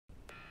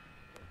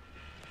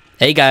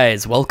Hey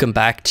guys, welcome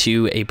back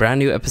to a brand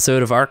new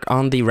episode of Ark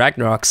on the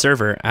RAGNAROK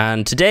server,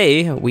 and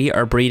today we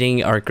are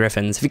breeding our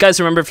griffins. If you guys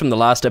remember from the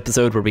last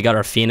episode where we got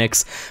our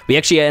phoenix, we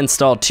actually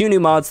installed two new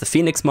mods, the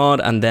phoenix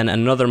mod and then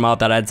another mod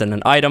that adds in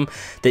an item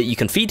that you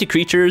can feed to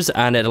creatures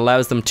and it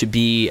allows them to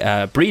be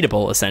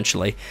breedable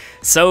essentially.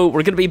 So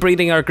we're going to be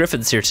breeding our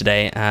griffins here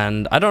today,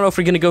 and I don't know if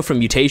we're going to go for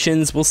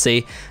mutations, we'll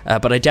see,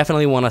 but I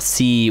definitely want to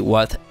see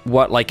what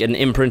like an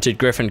imprinted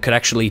griffin could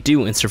actually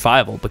do in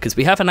survival, because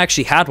we haven't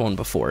actually had one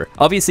before.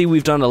 Obviously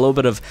we've done a little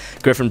bit of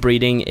griffin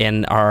breeding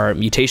in our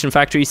mutation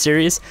factory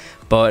series,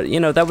 but you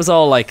know, that was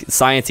all like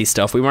sciencey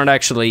stuff. We weren't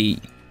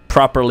actually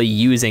properly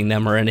using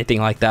them or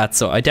anything like that,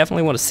 so I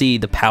definitely want to see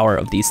the power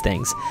of these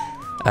things.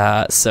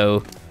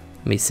 So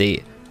let me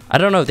see. I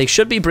don't know, they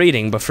should be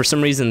breeding, but for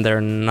some reason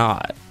they're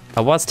not.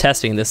 I was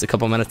testing this a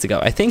couple minutes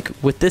ago. I think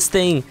with this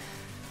thing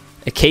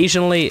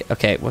occasionally,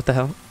 okay, what the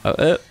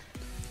hell?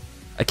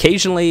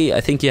 Occasionally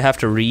I think you have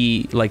to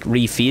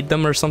refeed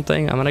them or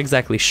something. I'm not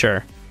exactly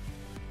sure.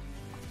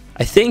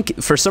 I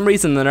think for some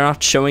reason they're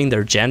not showing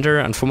their gender,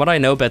 and from what I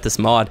know about this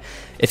mod,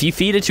 if you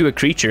feed it to a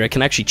creature, it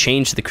can actually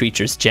change the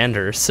creature's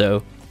gender,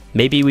 so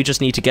maybe we just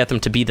need to get them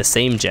to be the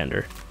same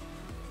gender.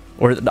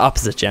 Or the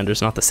opposite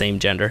genders, not the same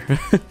gender.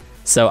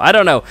 So I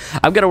don't know.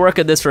 I'm gonna work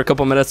on this for a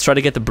couple minutes, try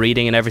to get the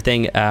breeding and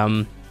everything.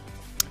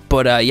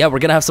 But yeah, we're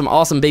gonna have some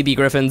awesome baby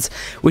griffins,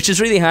 which is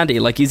really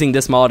handy, like using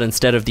this mod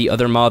instead of the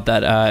other mod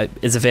that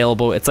is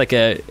available. It's like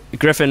a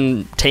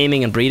griffin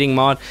taming and breeding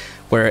mod,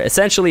 where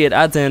essentially it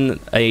adds in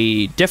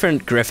a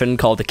different griffin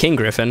called the king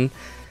griffin,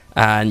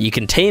 and you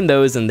can tame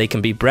those and they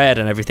can be bred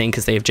and everything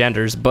because they have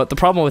genders. But the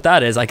problem with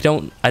that is I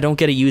don't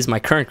get to use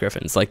my current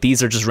griffins. Like,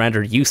 these are just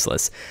rendered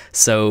useless.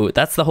 So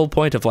that's the whole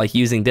point of like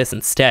using this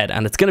instead,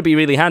 and it's going to be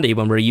really handy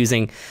when we're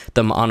using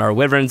them on our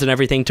wyverns and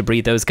everything to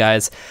breed those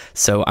guys.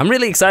 So I'm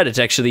really excited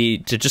to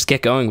just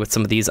get going with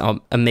some of these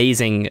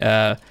amazing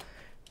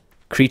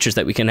creatures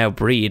that we can now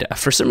breed.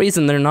 For some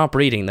reason they're not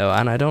breeding though,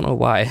 and I don't know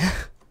why.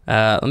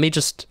 Let me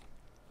just...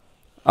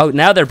 Oh,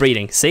 now they're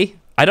breeding. See?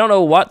 I don't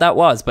know what that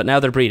was, but now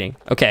they're breeding.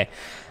 Okay,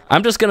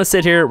 I'm just gonna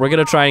sit here. We're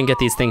gonna try and get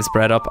these things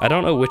bred up. I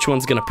don't know which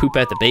one's gonna poop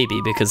out the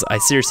baby, because I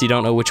seriously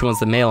don't know which one's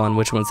the male and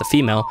which one's the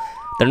female.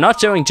 They're not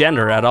showing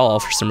gender at all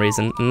for some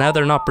reason, and now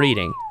they're not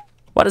breeding.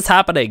 What is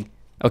happening?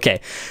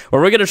 Okay,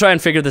 well, we're gonna try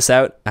and figure this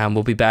out, and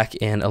we'll be back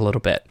in a little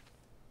bit.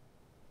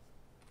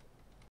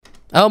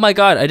 Oh my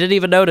god, I didn't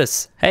even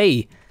notice.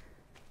 Hey,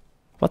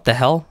 what the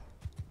hell?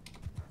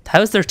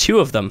 How is there two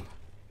of them?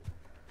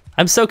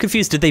 I'm so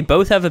confused. Did they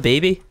both have a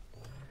baby?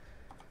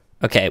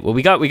 Okay, well,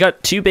 we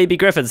got two baby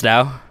griffins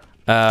now.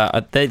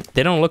 They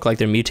don't look like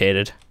they're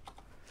mutated,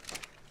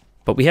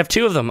 but we have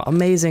two of them.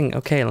 Amazing.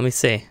 Okay, let me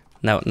see.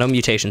 No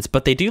mutations,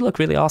 but they do look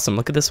really awesome.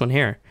 Look at this one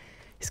here.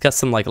 He's got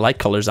some like light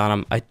colors on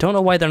him. I don't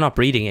know why they're not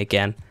breeding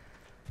again.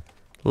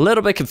 A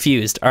little bit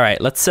confused. All right,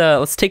 let's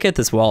take out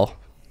this wall,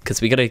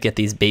 because we gotta get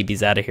these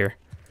babies out of here.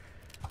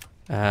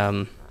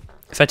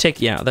 If I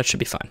take, yeah, that should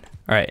be fine.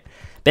 All right,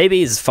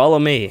 babies, follow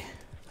me.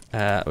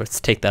 Let's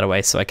take that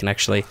away so I can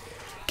actually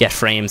get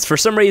frames. For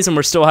some reason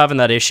we're still having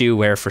that issue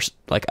where, for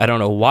like, I don't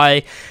know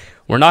why,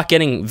 we're not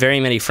getting very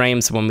many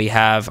frames when we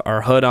have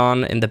our hood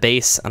on in the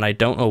base, and I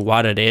don't know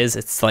what it is.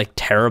 It's like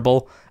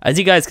terrible. As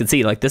you guys can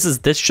see, like,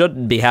 this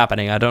shouldn't be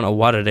happening. I don't know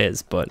what it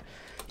is, but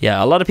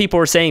yeah, a lot of people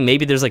were saying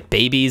maybe there's like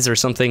babies or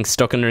something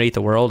stuck underneath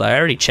the world. I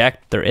already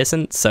checked, there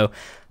isn't, so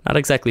not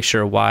exactly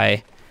sure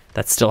why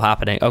that's still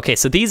happening. Okay,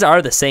 so these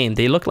are the same.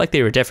 They look like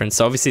they were different,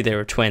 so obviously they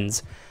were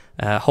twins.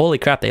 Holy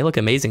crap, they look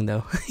amazing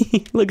though.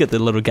 Look at the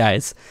little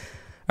guys.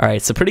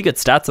 Alright, so pretty good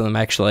stats on them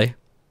actually.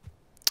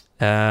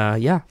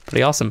 Yeah,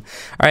 pretty awesome.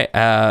 Alright,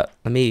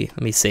 let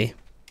me see.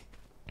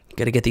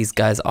 Gotta get these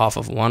guys off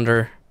of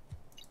Wander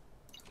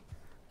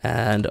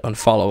and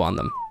unfollow on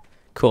them.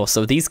 Cool,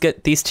 so these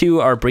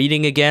two are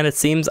breeding again, it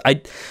seems.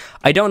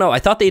 I don't know, I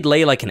thought they'd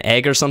lay like an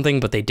egg or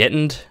something, but they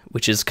didn't,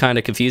 which is kind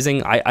of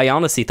confusing. I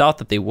honestly thought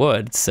that they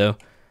would, so,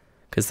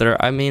 because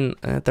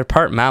they're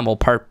part mammal,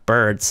 part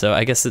bird, so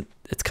I guess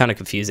it's kind of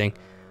confusing.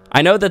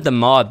 I know that the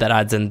mod that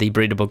adds in the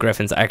breedable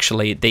griffins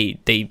actually,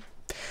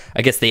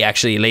 I guess they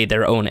actually laid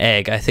their own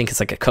egg. I think it's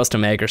like a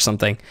custom egg or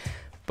something.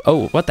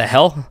 Oh, what the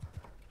hell?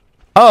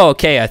 Oh,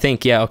 okay, I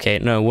think, yeah, okay.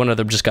 No, one of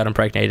them just got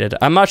impregnated.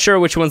 I'm not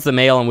sure which one's the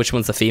male and which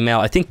one's the female.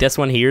 I think this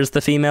one here is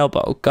the female,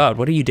 but oh god,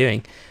 what are you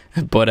doing?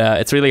 But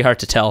it's really hard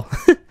to tell.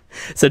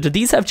 So do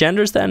these have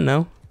genders then?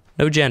 No?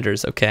 No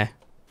genders, okay.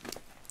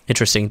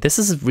 Interesting. This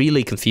is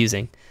really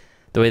confusing,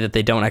 the way that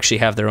they don't actually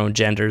have their own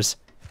genders.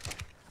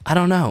 I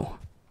don't know.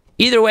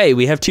 Either way,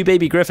 we have two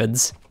baby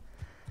griffins.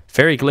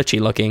 Very glitchy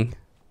looking.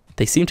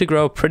 They seem to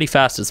grow pretty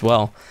fast as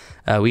well.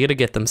 We gotta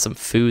get them some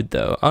food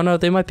though. Oh no,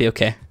 they might be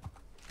okay.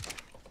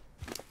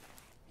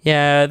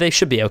 Yeah, they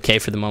should be okay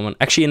for the moment.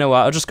 Actually, you know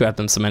what? I'll just grab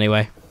them some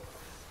anyway.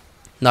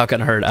 Not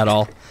gonna hurt at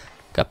all.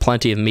 Got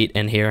plenty of meat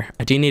in here.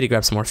 I do need to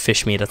grab some more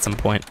fish meat at some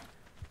point.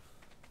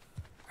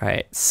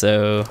 Alright,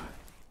 so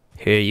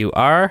here you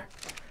are.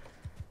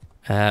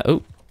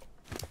 Oh,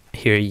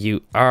 here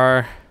you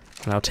are.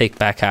 And I'll take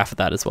back half of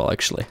that as well,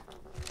 actually.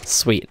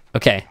 Sweet.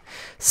 Okay,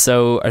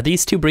 so are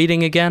these two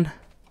breeding again?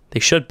 They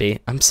should be.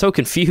 I'm so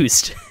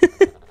confused.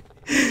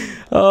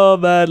 Oh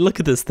man, look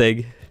at this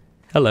thing.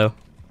 Hello.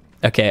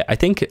 Okay, I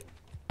think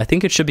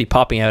it should be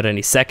popping out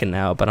any second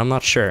now, but I'm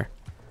not sure.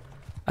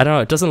 I don't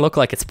know, it doesn't look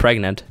like it's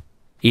pregnant.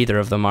 Either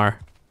of them are.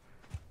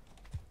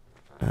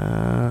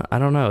 I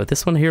don't know.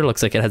 This one here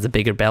looks like it has a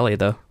bigger belly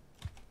though.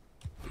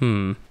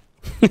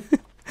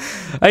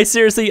 I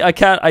seriously, I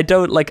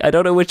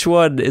don't know which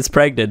one is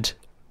pregnant.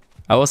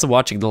 I wasn't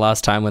watching the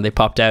last time when they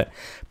popped out,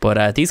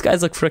 but these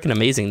guys look freaking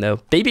amazing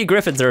though. Baby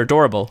griffins are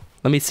adorable.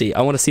 Let me see.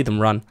 I want to see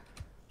them run.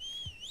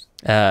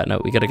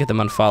 No, we gotta get them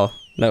on follow.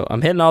 No,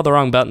 I'm hitting all the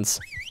wrong buttons.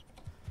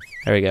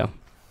 There we go.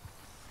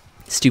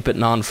 Stupid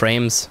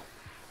non-frames.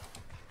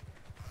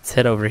 Let's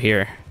head over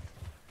here.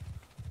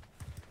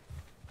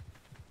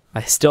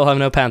 I still have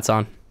no pants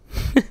on.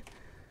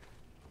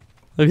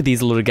 Look at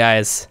these little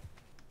guys.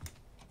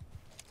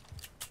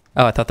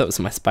 Oh, I thought that was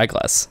my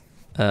spyglass.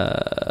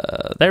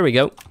 There we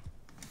go.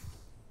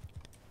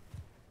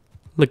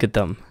 Look at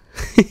them.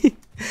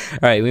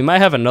 Alright, we might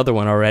have another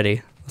one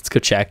already. Let's go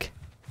check.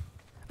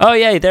 Oh,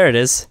 yeah, there it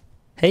is.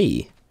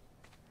 Hey.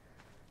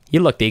 You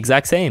look the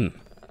exact same.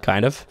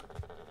 Kind of.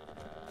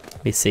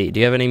 Let me see. Do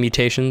you have any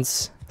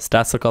mutations?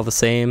 Stats look all the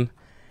same.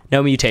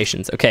 No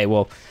mutations. Okay,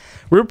 well,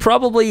 we're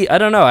probably... I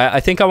don't know. I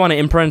think I want to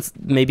imprint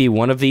maybe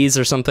one of these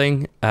or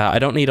something. I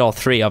don't need all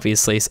three,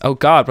 obviously. Oh,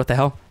 God, what the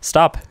hell?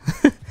 Stop.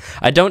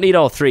 I don't need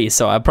all three,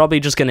 so I'm probably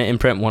just going to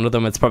imprint one of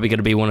them. It's probably going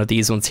to be one of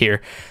these ones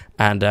here.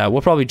 And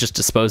we'll probably just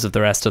dispose of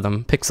the rest of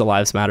them. Pixel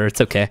lives matter.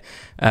 It's okay.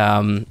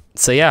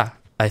 So, yeah.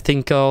 I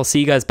think I'll see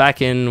you guys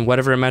back in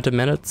whatever amount of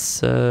minutes.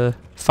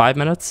 5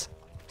 minutes?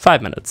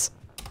 5 minutes.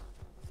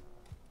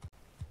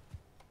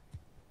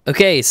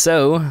 Okay,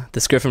 so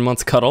this griffin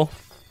wants cuddle.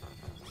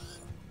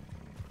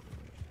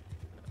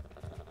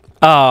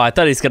 Oh, I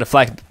thought he's gonna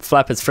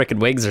flap his frickin'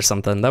 wings or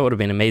something. That would have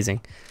been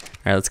amazing.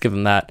 Alright, let's give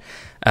him that.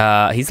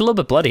 He's a little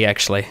bit bloody,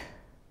 actually.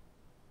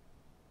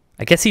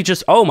 I guess he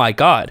just... Oh my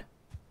god.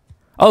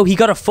 Oh, he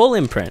got a full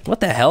imprint. What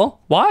the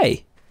hell?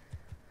 Why?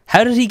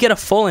 How did he get a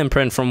full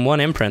imprint from one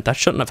imprint? That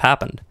shouldn't have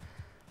happened.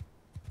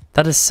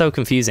 That is so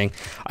confusing.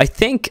 I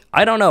think...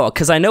 I don't know,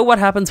 because I know what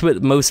happens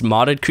with most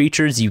modded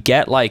creatures. You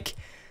get, like...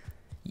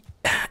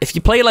 If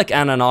you play like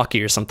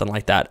Anunnaki or something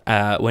like that,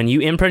 when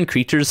you imprint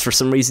creatures, for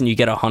some reason you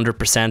get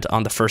 100%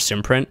 on the first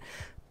imprint.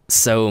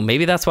 So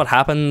maybe that's what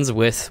happens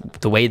with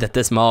the way that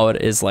this mod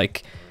is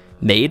like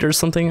made or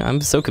something.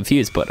 I'm so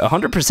confused. But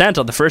 100%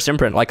 on the first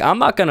imprint, like I'm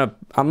not gonna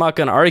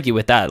argue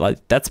with that. Like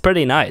that's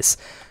pretty nice,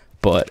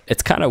 but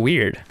it's kind of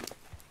weird.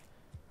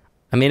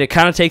 I mean, it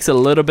kind of takes a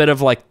little bit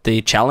of like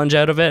the challenge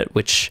out of it,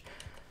 which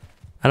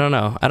I don't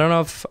know. I don't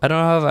know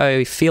how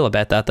I feel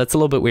about that. That's a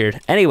little bit weird.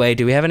 Anyway,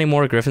 do we have any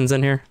more griffins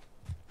in here?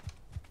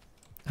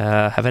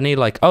 Have any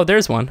like... Oh,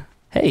 there's one.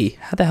 Hey,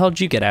 how the hell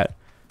did you get out?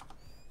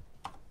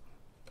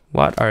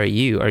 What are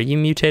you? Are you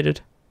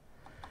mutated?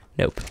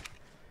 Nope.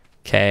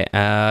 Okay,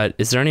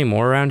 is there any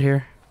more around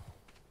here?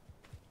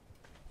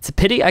 It's a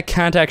pity I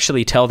can't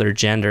actually tell their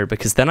gender,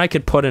 because then I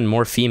could put in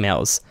more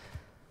females.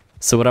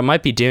 So what I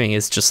might be doing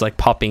is just like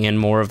popping in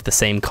more of the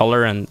same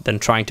color and then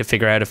trying to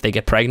figure out if they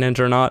get pregnant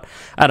or not.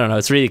 I don't know,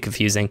 it's really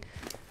confusing.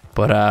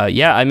 But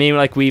yeah, I mean,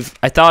 like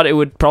I thought it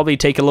would probably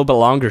take a little bit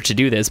longer to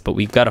do this, but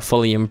we've got a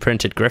fully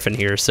imprinted griffin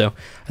here, so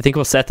I think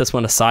we'll set this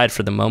one aside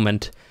for the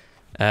moment.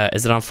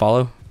 Is it on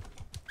follow?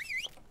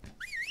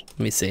 Let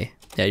me see.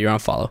 Yeah, you're on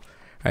follow. All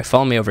right,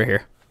 follow me over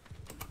here.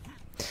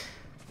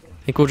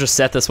 I think we'll just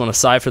set this one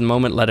aside for the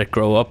moment, let it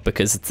grow up,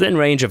 because it's in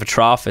range of a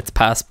trough. It's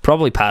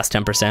probably past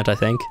 10%, I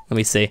think. Let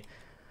me see.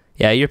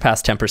 Yeah, you're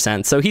past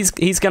 10%. So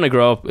he's gonna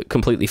grow up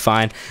completely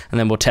fine, and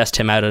then we'll test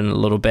him out in a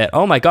little bit.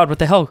 Oh my god, what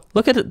the hell?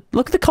 Look at it.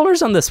 Look at the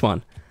colors on this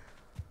one.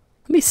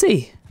 Let me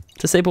see.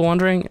 Disable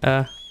wandering.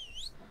 Let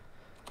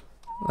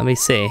me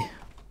see.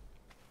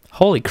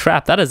 Holy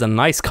crap, that is a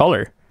nice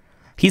color.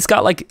 He's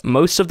got like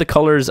most of the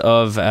colors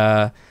of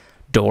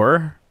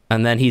Door,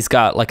 and then he's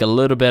got like a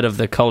little bit of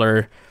the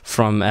color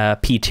from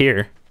P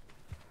tier.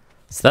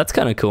 So that's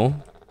kind of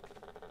cool.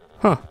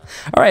 Huh.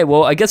 Alright,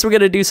 well, I guess we're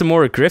going to do some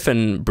more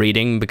griffin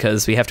breeding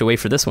because we have to wait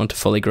for this one to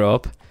fully grow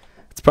up.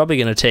 It's probably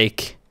going to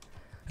take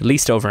at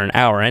least over an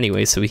hour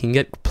anyway, so we can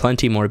get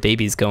plenty more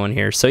babies going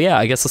here. So yeah,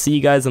 I guess I'll see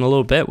you guys in a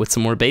little bit with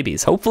some more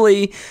babies.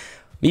 Hopefully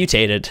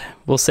mutated.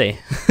 We'll see.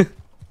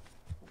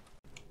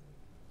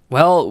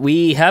 Well,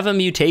 we have a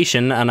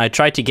mutation, and I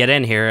tried to get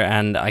in here,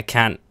 and I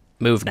can't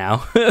move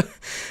now.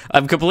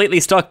 I'm completely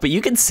stuck, but you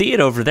can see it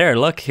over there.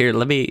 Look, here,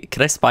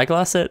 can I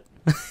spyglass it?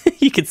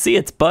 You can see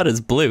its butt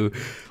is blue.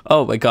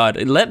 Oh my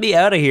god, let me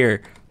out of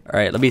here.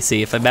 Alright, let me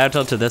see. If I mount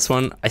onto this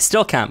one, I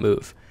still can't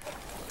move.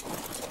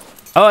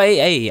 Oh,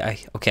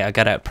 okay, I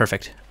got out.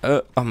 Perfect.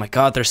 Oh my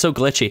god, they're so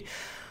glitchy.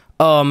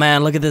 Oh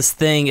man, look at this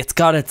thing. It's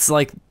got its,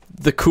 like,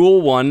 the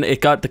cool one. It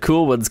got the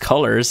cool one's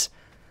colors.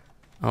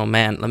 Oh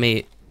man, let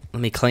me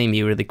claim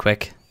you really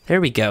quick.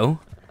 There we go.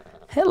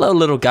 Hello,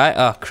 little guy.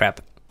 Oh,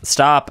 crap.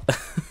 Stop.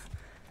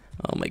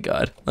 Oh my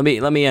god. Let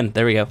me in.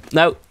 There we go.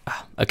 No.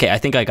 Okay, I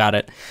think I got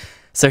it.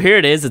 So here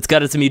it is. It's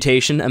got its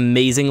mutation.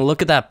 Amazing.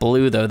 Look at that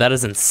blue though. That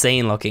is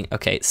insane looking.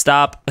 Okay,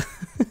 stop.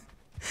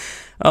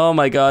 Oh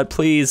my god,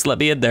 please let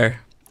me in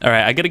there.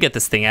 Alright, I gotta get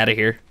this thing out of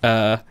here.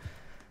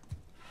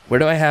 Where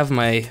do I have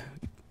my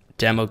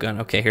demo gun?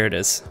 Okay, here it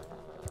is.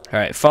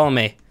 Alright, follow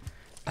me.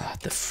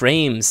 The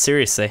frames,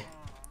 seriously.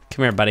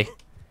 Come here, buddy.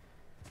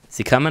 Is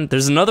he coming?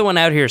 There's another one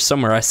out here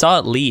somewhere. I saw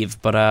it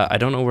leave, but I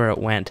don't know where it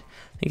went.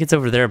 I think it's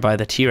over there by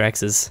the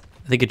T-Rexes.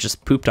 I think it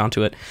just pooped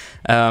onto it.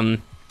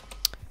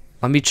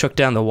 Let me chuck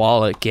down the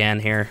wall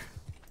again here.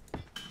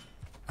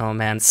 Oh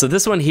man, so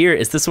this one here,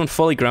 is this one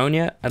fully grown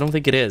yet? I don't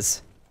think it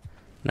is.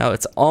 No,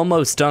 it's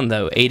almost done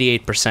though,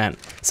 88%.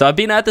 So I've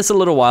been at this a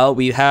little while.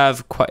 We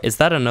have quite, is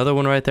that another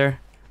one right there?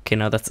 Okay,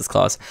 no, that's his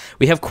claws.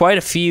 We have quite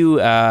a few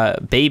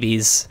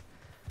babies.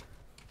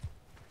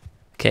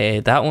 Okay,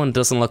 that one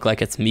doesn't look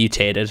like it's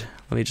mutated.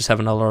 Let me just have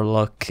another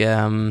look.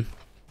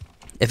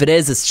 If it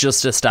is, it's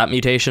just a stat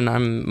mutation.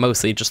 I'm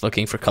mostly just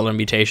looking for color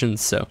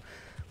mutations, so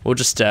we'll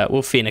just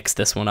we'll Phoenix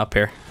this one up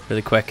here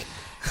really quick.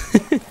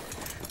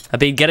 I've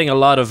been getting a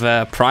lot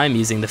of Prime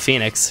using the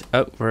Phoenix.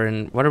 Oh, we're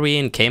in, what are we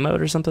in, K mode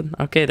or something?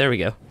 Okay, there we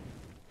go.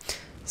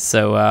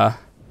 So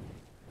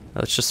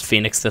let's just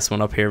Phoenix this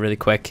one up here really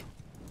quick.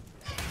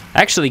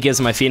 Actually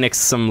gives my Phoenix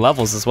some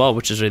levels as well,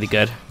 which is really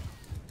good.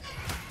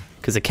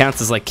 Because it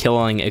counts as like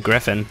killing a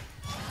Griffin.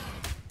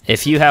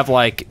 If you have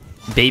like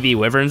baby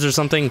wyverns or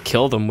something,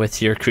 kill them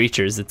with your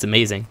creatures. It's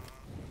amazing.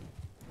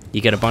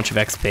 You get a bunch of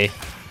XP.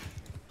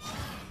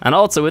 And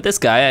also with this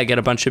guy, I get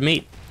a bunch of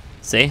meat.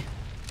 See?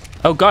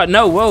 Oh god,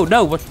 no, whoa,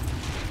 no, what's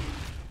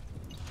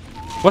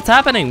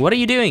happening? What are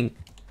you doing?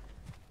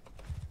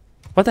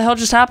 What the hell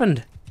just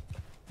happened?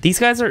 These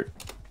guys are,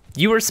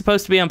 you were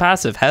supposed to be on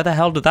passive. How the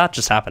hell did that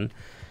just happen?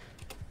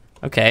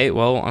 Okay,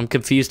 well, I'm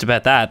confused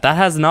about that. That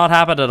has not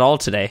happened at all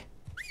today.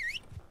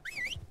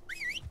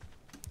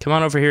 Come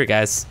on over here,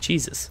 guys.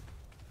 Jesus.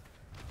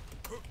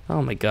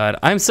 Oh my god,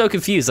 I'm so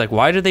confused. Like,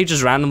 why did they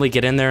just randomly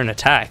get in there and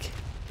attack?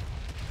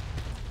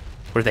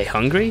 Were they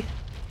hungry?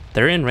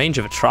 They're in range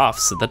of a trough,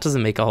 so that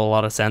doesn't make a whole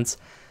lot of sense.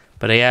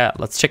 But yeah,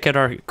 let's check out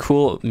our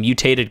cool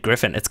mutated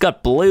griffin. It's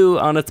got blue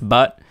on its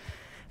butt.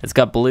 It's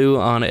got blue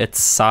on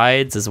its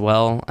sides as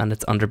well, and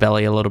its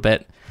underbelly a little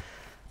bit.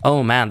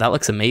 Oh man, that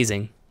looks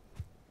amazing.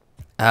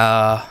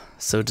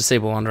 So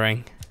disable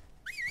wandering.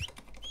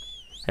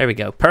 There we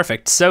go,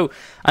 perfect. So,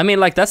 I mean,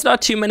 like, that's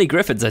not too many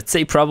griffins. I'd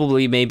say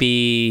probably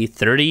maybe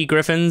 30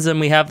 griffins, and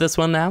we have this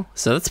one now.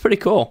 So that's pretty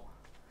cool.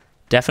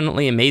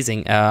 Definitely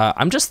amazing.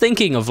 I'm just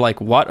thinking of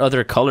like what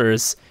other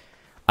colors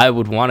I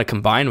would want to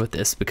combine with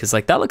this, because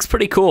like that looks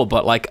pretty cool,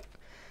 but like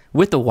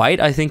with the white,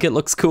 I think it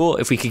looks cool.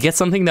 If we could get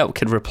something that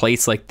could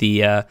replace like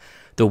the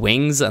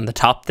wings and the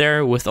top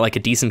there with like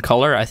a decent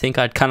color, I think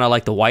I'd kind of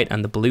like the white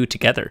and the blue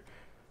together.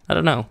 I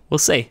don't know. We'll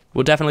see.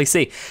 We'll definitely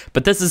see.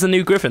 But this is a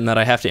new griffin that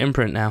I have to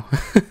imprint now.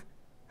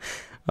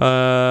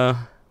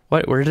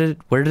 What?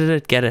 Where did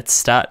it get its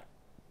stat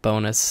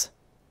bonus?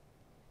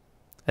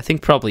 I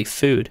think probably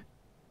food.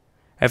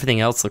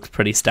 Everything else looks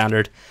pretty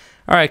standard.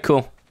 All right,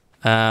 cool.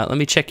 Let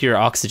me check your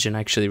oxygen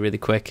actually really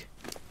quick.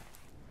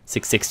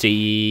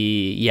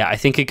 660. Yeah, I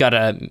think it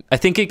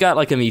got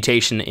like a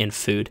mutation in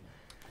food.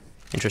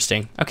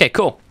 Interesting. Okay,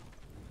 cool.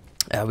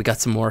 We got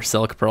some more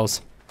silica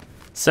pearls.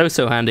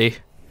 So handy.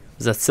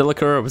 Was that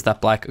silica or was that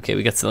black? Okay,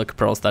 we got silica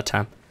pearls that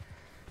time.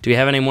 Do we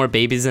have any more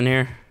babies in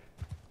here?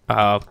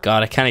 Oh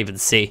god, I can't even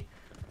see.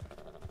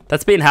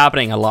 That's been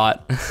happening a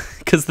lot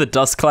because the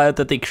dust cloud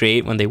that they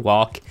create when they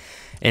walk,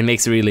 it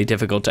makes it really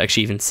difficult to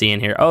actually even see in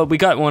here. Oh, we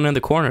got one in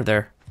the corner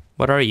there.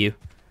 What are you?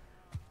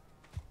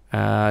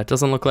 It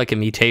doesn't look like a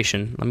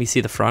mutation. Let me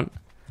see the front.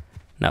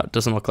 No, it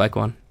doesn't look like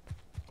one.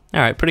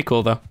 Alright, pretty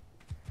cool though.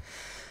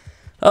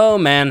 Oh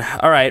man,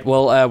 alright,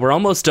 well we're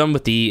almost done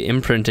with the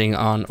imprinting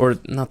on, or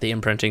not the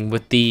imprinting,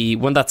 with the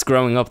one that's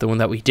growing up, the one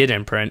that we did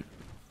imprint.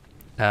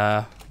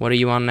 What are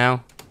you on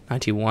now?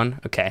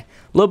 91? Okay, a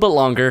little bit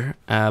longer,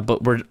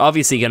 but we're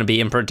obviously going to be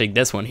imprinting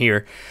this one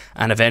here,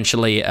 and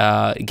eventually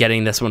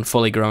getting this one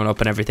fully grown up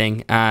and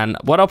everything. And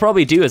what I'll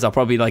probably do is I'll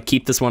probably like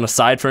keep this one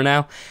aside for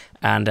now,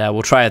 and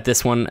we'll try out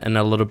this one in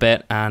a little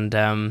bit. And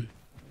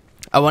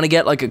I want to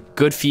get like a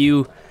good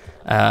few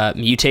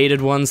mutated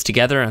ones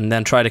together, and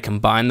then try to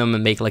combine them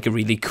and make like a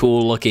really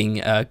cool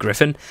looking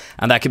griffin,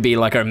 and that could be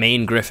like our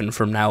main griffin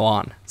from now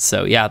on.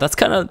 So yeah, that's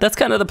kind of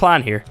the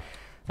plan here.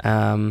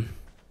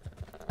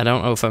 I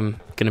don't know if I'm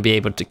gonna be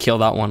able to kill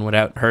that one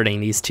without hurting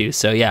these two,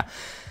 so yeah.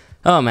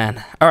 Oh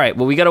man. All right,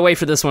 well we gotta wait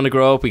for this one to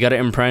grow up. We gotta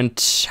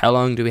imprint. How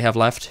long do we have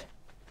left?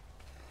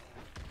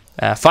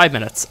 5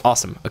 minutes.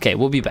 Awesome. Okay,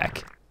 we'll be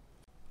back.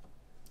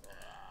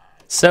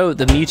 So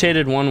the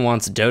mutated one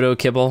wants dodo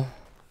kibble.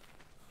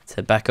 Let's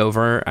head back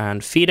over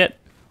and feed it.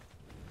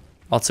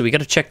 Also, we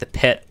gotta check the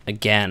pit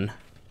again.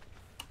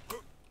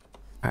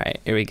 All right,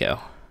 here we go.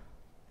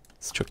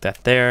 Let's chuck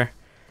that there.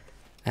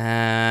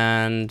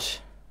 And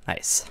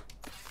nice.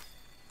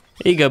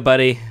 There you go,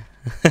 buddy.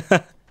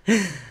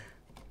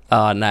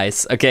 Oh,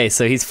 nice. Okay,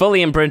 so he's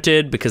fully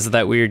imprinted because of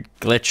that weird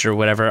glitch or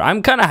whatever.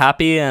 I'm kind of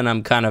happy, and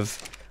I'm kind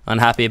of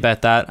unhappy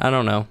about that. I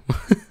don't know.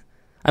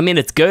 I mean,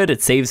 it's good.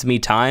 It saves me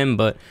time,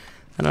 but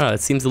I don't know.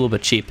 It seems a little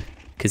bit cheap.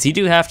 Because you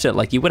do have to,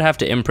 like, you would have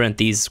to imprint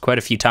these quite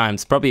a few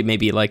times, probably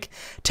maybe like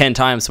 10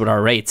 times with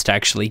our rates to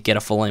actually get a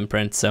full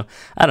imprint. So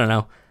I don't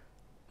know.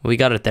 We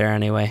got it there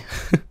anyway.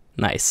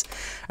 Nice.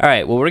 All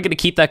right, well, we're going to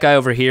keep that guy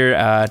over here.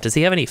 Does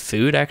he have any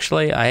food,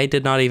 actually? I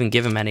did not even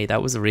give him any.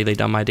 That was a really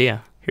dumb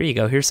idea. Here you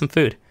go. Here's some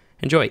food.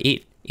 Enjoy.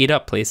 Eat. Eat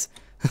up, please.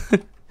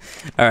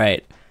 All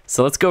right,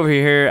 so let's go over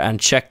here and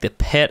check the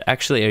pit.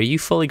 Actually, are you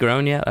fully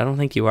grown yet? I don't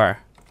think you are.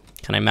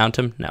 Can I mount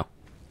him? No.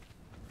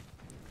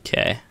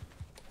 Okay.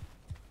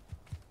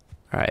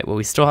 All right, well,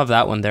 we still have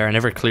that one there. I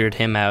never cleared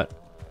him out.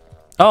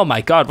 Oh, my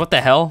God. What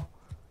the hell?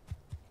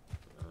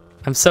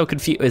 I'm so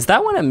confused. Is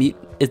that one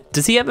a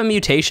does he have a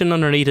mutation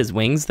underneath his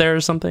wings there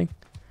or something?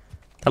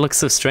 That looks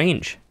so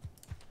strange.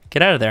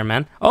 Get out of there,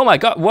 man. Oh my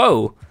God,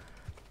 whoa.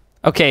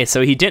 Okay,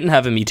 so he didn't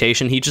have a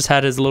mutation. He just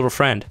had his little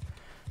friend.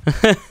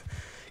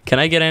 Can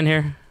I get in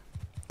here?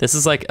 This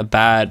is like a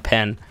bad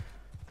pen,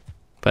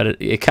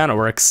 but it kind of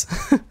works.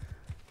 All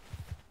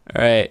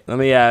right, let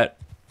me out.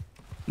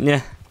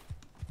 Yeah.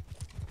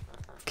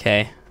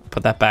 Okay,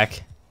 put that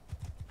back.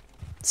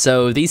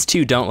 So these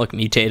two don't look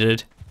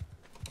mutated.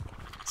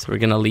 So we're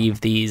gonna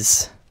leave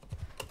these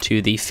to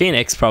the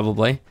Phoenix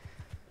probably.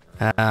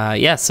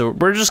 Yeah, so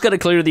we're just gonna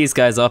clear these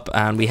guys up,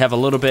 and we have a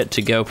little bit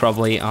to go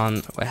probably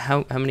on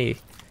how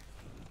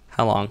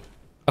long?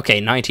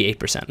 Okay,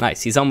 98%.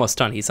 Nice. He's almost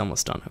done. He's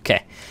almost done.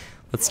 Okay,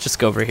 let's just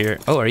go over here.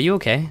 Oh, are you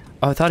okay?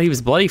 Oh, I thought he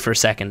was bloody for a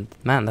second.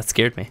 Man, that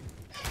scared me.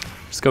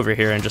 Just go over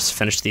here and just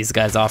finish these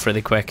guys off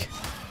really quick.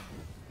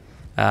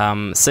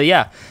 So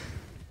yeah.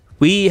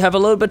 We have a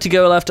little bit to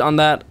go left on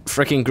that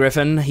freaking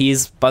Griffin.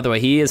 He's, by the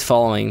way, he is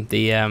following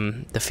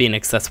the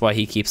Phoenix. That's why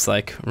he keeps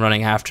like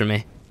running after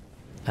me.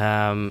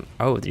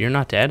 Oh, you're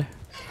not dead?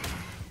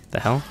 The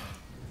hell?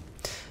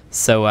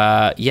 So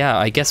yeah,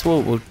 I guess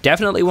we'll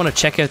definitely want to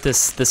check out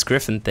this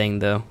Griffin thing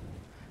though,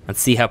 and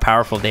see how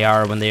powerful they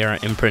are when they are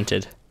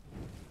imprinted.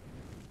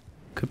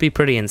 Could be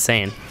pretty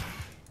insane.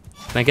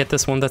 Can I get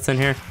this one that's in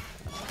here?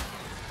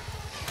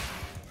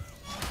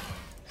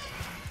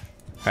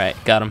 All right,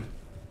 got him.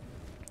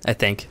 I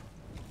think.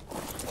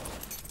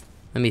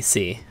 Let me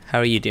see. How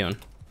are you doing?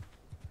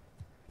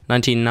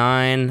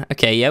 99.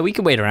 Okay, yeah, we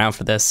can wait around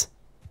for this.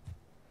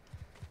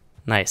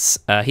 Nice.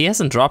 He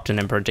hasn't dropped an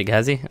imprinting,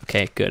 has he?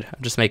 Okay, good.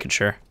 I'm just making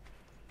sure.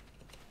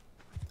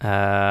 We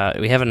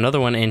have another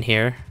one in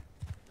here.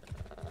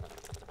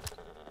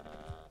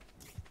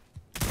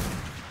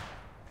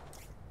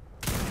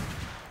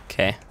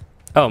 Okay.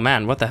 Oh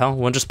man, what the hell?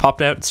 One just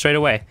popped out straight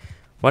away.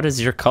 What is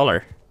your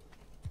color?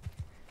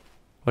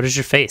 What is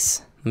your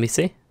face? Let me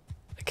see.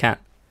 I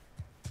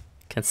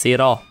can't see it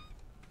all.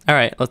 All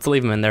right, let's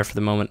leave him in there for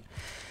the moment.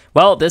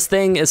 Well, this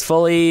thing is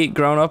fully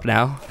grown up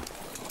now.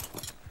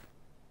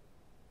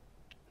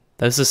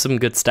 Those are some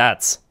good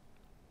stats.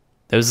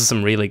 Those are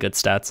some really good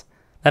stats.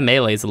 That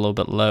melee is a little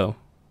bit low.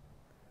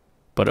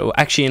 But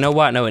actually, you know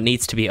what? No, it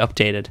needs to be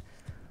updated.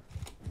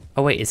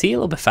 Oh wait, is he a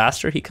little bit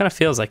faster? He kind of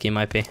feels like he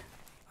might be.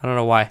 I don't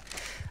know why.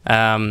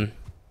 All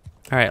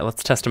right,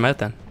 let's test him out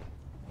then.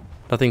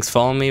 Nothing's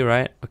following me,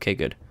 right? Okay,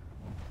 good.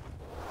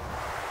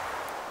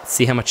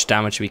 See how much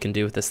damage we can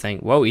do with this thing.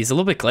 Whoa, he's a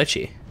little bit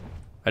glitchy.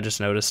 I just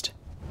noticed.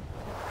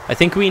 I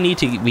think we need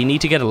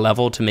to get a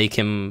level to make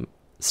him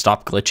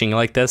stop glitching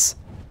like this.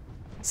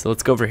 So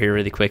let's go over here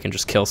really quick and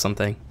just kill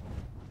something.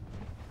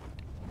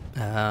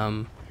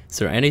 Is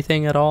there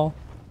anything at all?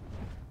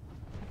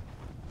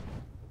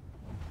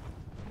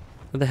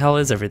 Where the hell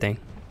is everything?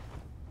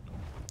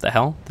 The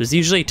hell? There's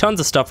usually tons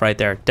of stuff right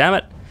there. Damn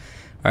it.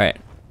 All right.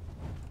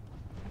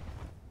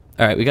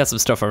 All right, we got some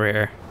stuff over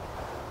here.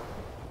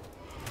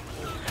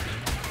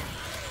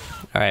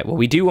 All right, well,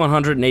 we do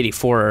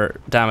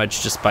 184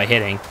 damage just by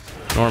hitting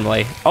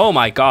normally. Oh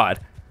my God.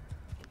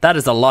 That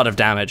is a lot of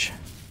damage.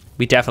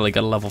 We definitely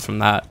got a level from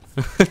that.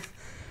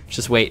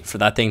 Just wait for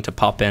that thing to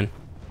pop in.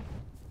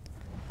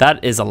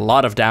 That is a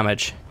lot of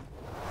damage.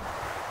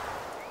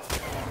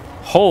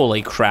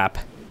 Holy crap.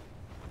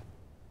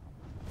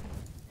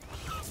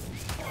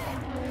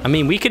 I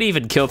mean, we could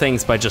even kill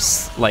things by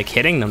just like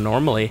hitting them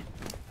normally.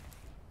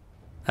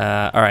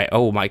 All right,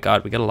 oh my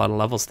God, we got a lot of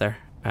levels there.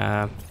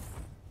 All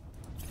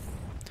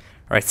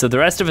right, so the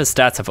rest of his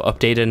stats have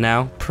updated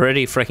now.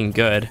 Pretty freaking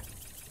good.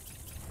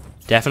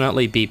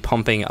 Definitely be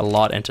pumping a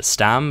lot into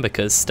stam,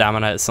 because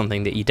stamina is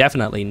something that you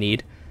definitely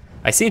need.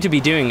 I seem to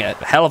be doing a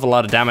hell of a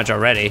lot of damage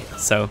already,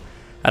 so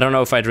I don't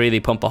know if I'd really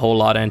pump a whole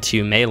lot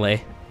into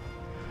melee.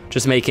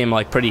 Just make him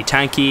like pretty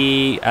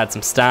tanky, add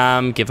some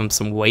stam, give him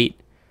some weight.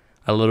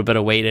 A little bit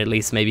of weight at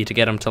least, maybe to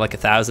get him to like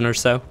 1,000 or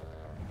so.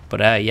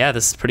 But yeah,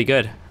 this is pretty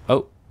good.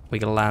 Oh, we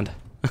gotta land.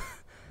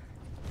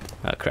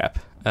 Oh crap.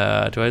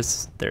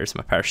 There's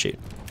my parachute.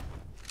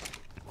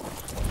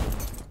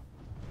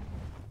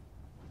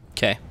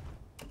 Okay.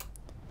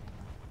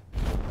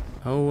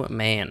 Oh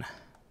man.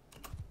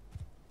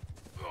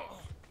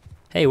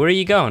 Hey, where are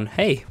you going?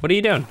 Hey, what are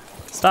you doing?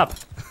 Stop.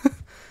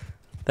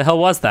 The hell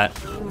was that?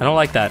 I don't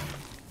like that.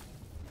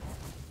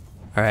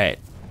 Alright.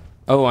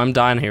 Oh, I'm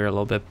dying here a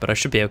little bit, but I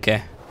should be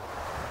okay.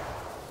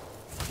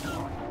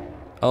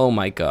 Oh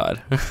my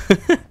God.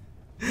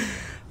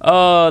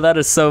 Oh, that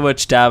is so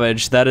much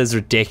damage. That is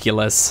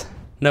ridiculous.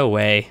 No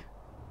way.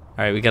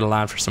 Alright, we gotta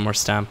land for some more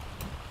stam.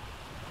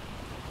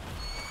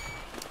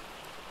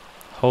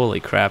 Holy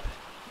crap.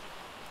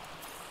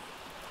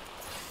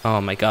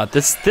 Oh my god.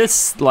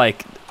 This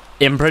like,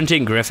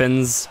 imprinting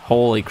griffins,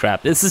 holy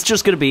crap. This is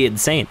just gonna be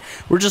insane.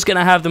 We're just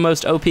gonna have the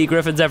most OP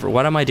griffins ever.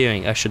 What am I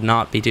doing? I should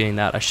not be doing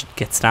that. I should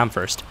get stam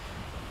first.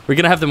 We're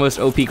gonna have the most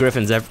OP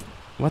griffins ever.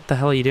 What the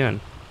hell are you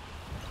doing?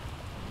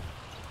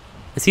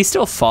 Is he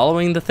still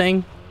following the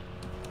thing?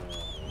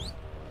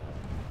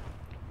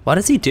 What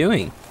is he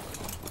doing?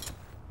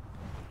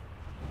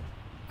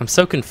 I'm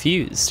so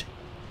confused.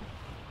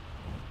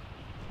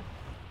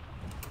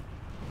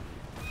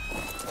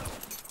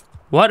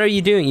 What are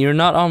you doing? You're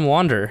not on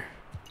wander.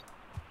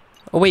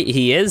 Oh wait,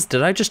 he is?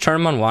 Did I just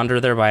turn him on wander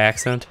there by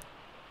accident?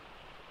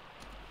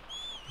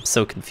 I'm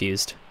so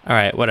confused.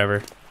 Alright,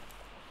 whatever.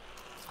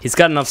 He's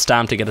got enough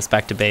stam to get us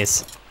back to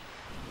base.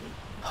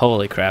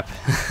 Holy crap.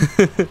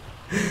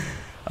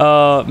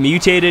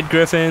 Mutated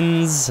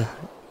griffins.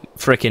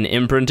 Frickin'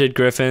 imprinted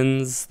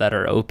griffins that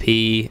are OP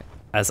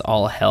as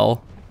all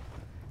hell.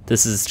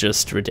 This is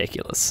just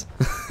ridiculous.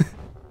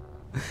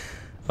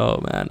 Oh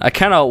man, I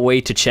cannot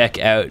wait to check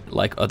out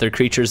like other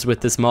creatures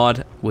with this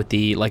mod, with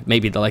the like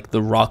maybe the like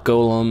the rock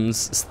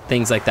golems,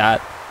 things like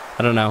that.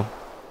 I don't know.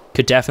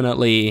 Could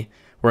definitely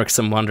work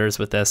some wonders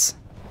with this.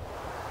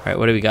 All right,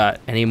 what do we got?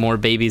 Any more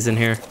babies in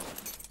here?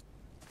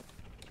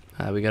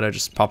 We gotta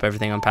just pop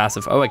everything on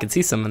passive. Oh, I can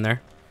see some in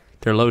there.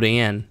 They're loading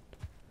in.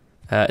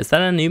 Is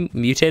that a new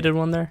mutated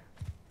one there?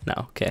 No,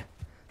 okay.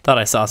 Thought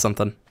I saw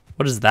something.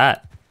 What is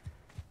that?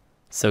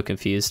 So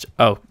confused.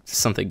 Oh,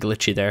 something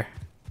glitchy there.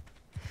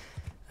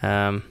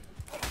 Can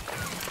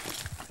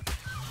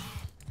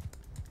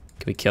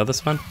we kill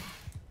this one?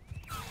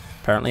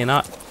 Apparently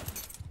not.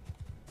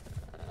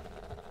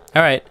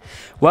 Alright.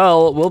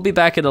 Well, we'll be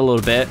back in a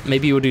little bit.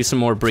 Maybe we'll do some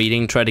more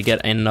breeding, try to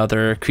get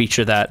another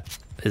creature that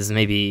is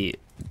maybe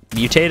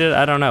mutated,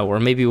 I don't know. Or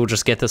maybe we'll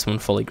just get this one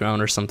fully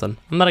grown or something.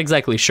 I'm not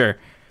exactly sure.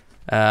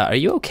 Are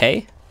you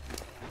okay?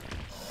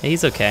 Yeah,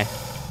 he's okay.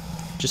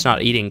 Just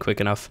not eating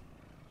quick enough.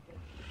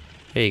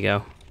 There you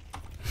go.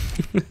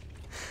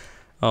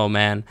 Oh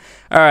man.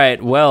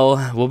 Alright,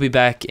 well, we'll be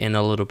back in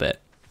a little bit.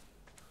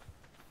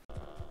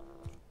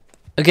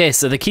 Okay,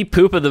 so they keep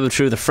pooping them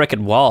through the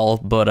frickin' wall,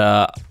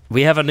 but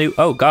we have a new...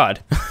 Oh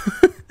god.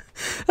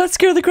 That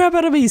scared the crap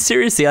out of me.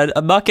 Seriously,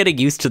 I'm not getting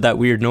used to that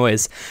weird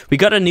noise. We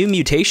got a new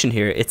mutation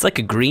here. It's like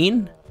a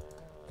green.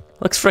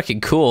 Looks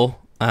frickin' cool.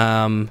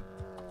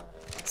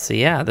 So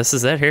yeah, this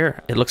is it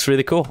here. It looks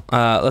really cool.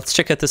 Let's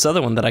check out this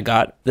other one that I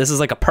got. This is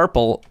like a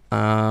purple.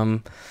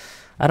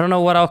 I don't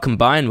know what I'll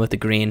combine with the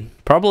green.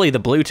 Probably the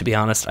blue, to be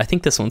honest. I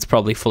think this one's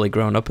probably fully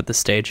grown up at this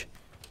stage.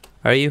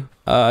 Are you?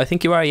 I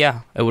think you are,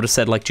 yeah. I would have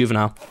said like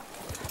juvenile.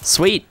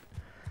 Sweet.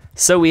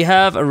 So we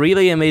have a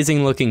really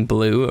amazing looking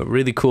blue, a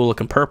really cool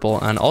looking purple,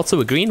 and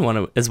also a green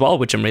one as well,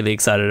 which I'm really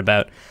excited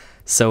about.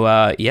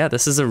 So yeah,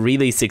 this is a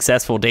really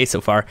successful day so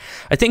far.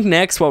 I think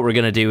next what we're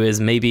gonna do is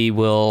maybe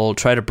we'll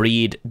try to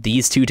breed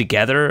these two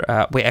together.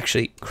 Wait,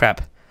 actually,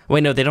 crap.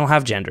 Wait, no, they don't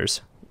have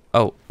genders.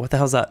 Oh, what the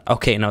hell's that?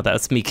 Okay, no,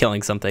 that's me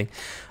killing something.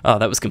 Oh,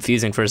 that was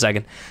confusing for a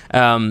second.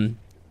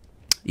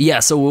 Yeah,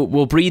 so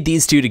we'll breed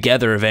these two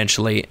together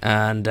eventually,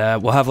 and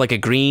we'll have like a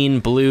green,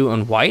 blue,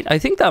 and white. I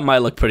think that might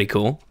look pretty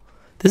cool.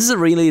 This is a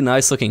really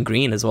nice looking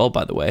green as well,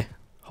 by the way.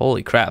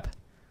 Holy crap.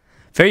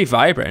 Very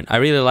vibrant. I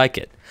really like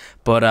it.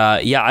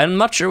 But yeah, I'm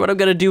not sure what I'm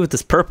going to do with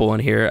this purple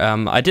one here.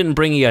 I didn't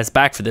bring you guys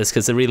back for this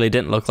because it really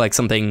didn't look like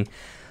something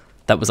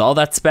that was all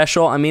that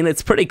special. I mean,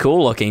 it's pretty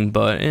cool looking,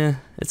 but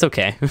it's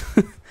okay.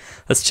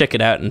 Let's check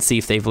it out and see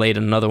if they've laid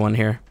another one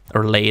here.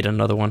 Or laid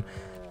another one.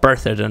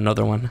 Birthed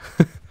another one.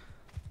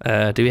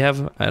 Do we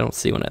have... I don't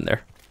see one in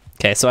there.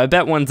 Okay, so I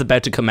bet one's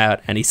about to come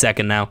out any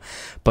second now.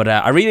 But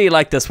I really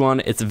like this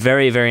one. It's a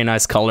very, very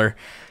nice color.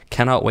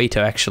 Cannot wait to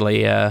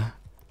actually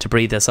to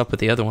breed this up with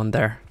the other one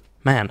there.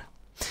 Man.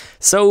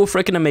 So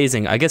freaking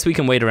amazing. I guess we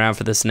can wait around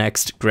for this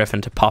next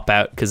griffin to pop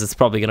out, because it's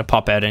probably going to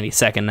pop out any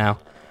second now.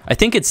 I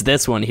think it's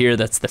this one here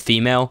that's the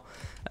female.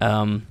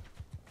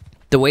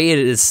 The way it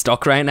is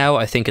stuck right now,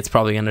 I think it's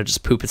probably going to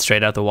just poop it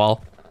straight out the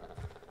wall.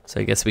 So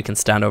I guess we can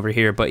stand over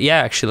here. But yeah,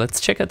 actually, let's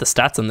check out the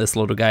stats on this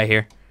little guy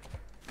here.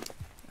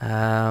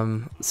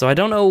 So I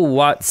don't know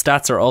what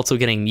stats are also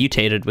getting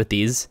mutated with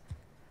these.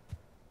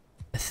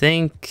 I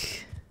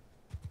think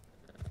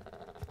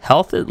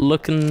health it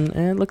looks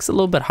a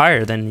little bit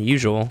higher than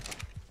usual.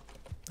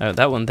 Oh,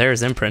 that one there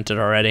is imprinted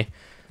already.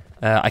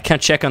 I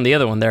can't check on the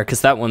other one there because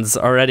that one's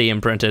already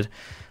imprinted.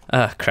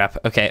 Crap.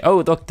 Okay.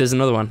 Oh, look, there's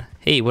another one.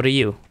 Hey, what are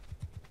you?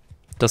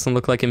 Doesn't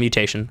look like a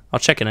mutation. I'll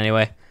check it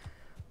anyway.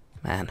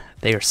 Man,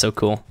 they are so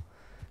cool.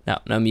 No,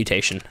 no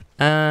mutation.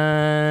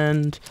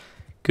 And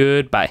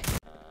goodbye.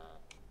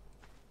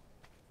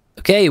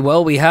 Okay,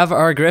 well, we have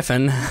our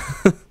griffin.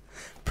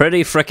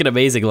 Pretty freaking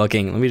amazing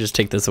looking. Let me just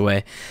take this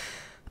away.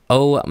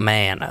 Oh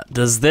man,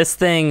 does this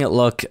thing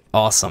look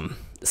awesome.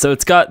 So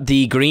it's got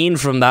the green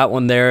from that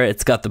one there,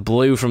 it's got the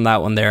blue from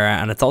that one there,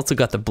 and it's also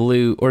got the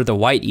blue, or the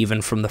white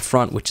even, from the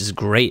front, which is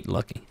great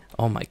looking.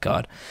 Oh my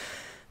god.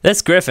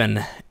 This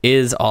griffin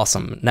is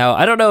awesome. Now,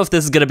 I don't know if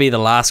this is going to be the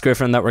last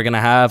griffin that we're going to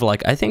have.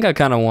 Like, I think I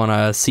kind of want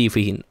to see if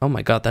we can... Oh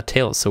my god, that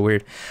tail is so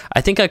weird.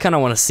 I think I kind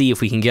of want to see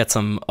if we can get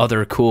some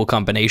other cool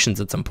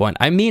combinations at some point.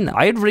 I mean,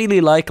 I'd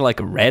really like a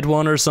red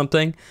one or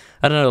something.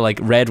 I don't know, like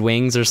red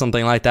wings or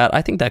something like that.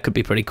 I think that could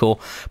be pretty cool.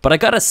 But I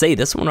gotta say,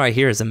 this one right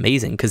here is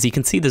amazing because you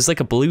can see there's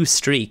like a blue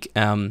streak.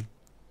 Let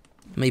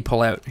me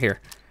pull out here.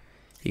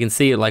 You can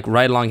see it like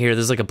right along here.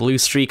 There's like a blue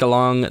streak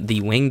along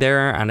the wing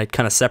there, and it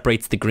kind of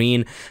separates the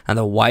green and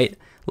the white.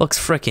 Looks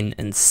freaking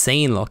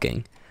insane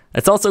looking.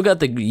 It's also got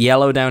the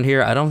yellow down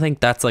here. I don't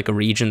think that's like a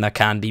region that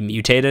can be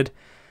mutated,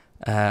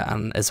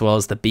 and as well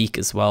as the beak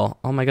as well.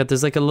 Oh my god,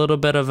 there's like a little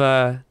bit of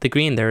the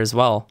green there as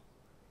well.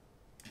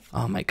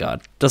 Oh my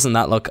god, doesn't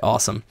that look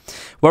awesome?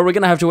 Well, we're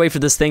gonna have to wait for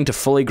this thing to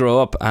fully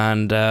grow up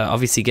and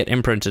obviously get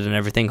imprinted and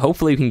everything.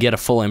 Hopefully we can get a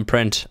full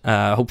imprint.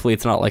 Hopefully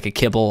it's not like a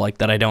kibble like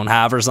that I don't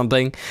have or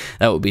something.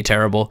 That would be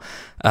terrible.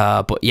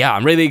 But yeah,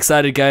 I'm really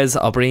excited, guys.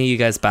 I'll bring you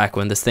guys back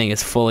when this thing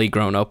is fully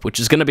grown up, which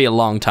is gonna be a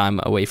long time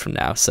away from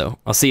now. So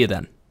I'll see you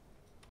then.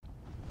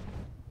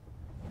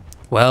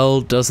 Well,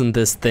 doesn't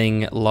this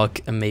thing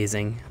look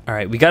amazing? All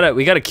right, we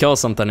gotta kill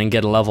something and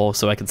get a level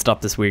so I can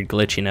stop this weird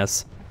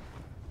glitchiness.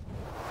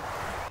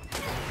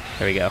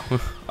 There we go.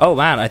 Oh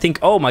man, I think,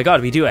 oh my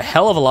god, we do a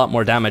hell of a lot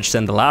more damage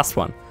than the last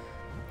one.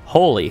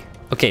 Holy.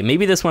 Okay,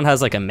 maybe this one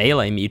has like a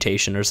melee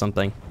mutation or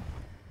something.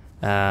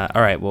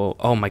 Alright, well,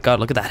 oh my god,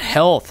 look at that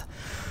health.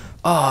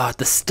 Oh,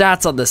 the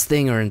stats on this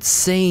thing are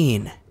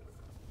insane.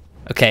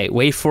 Okay,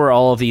 wait for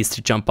all of these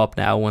to jump up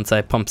now once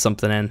I pump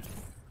something in.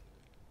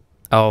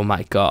 Oh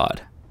my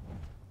god.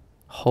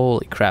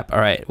 Holy crap.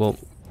 Alright, well,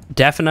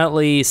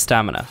 definitely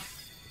stamina.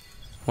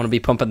 Want to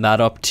be pumping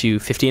that up to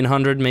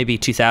 1500, maybe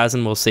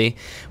 2000, we'll see.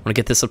 Want to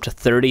get this up to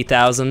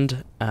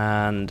 30,000,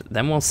 and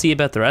then we'll see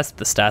about the rest of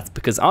the stats,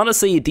 because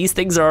honestly, these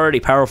things are already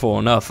powerful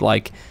enough.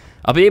 Like,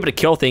 I'll be able to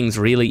kill things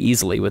really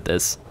easily with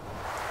this.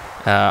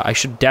 I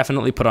should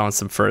definitely put on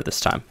some fur this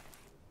time.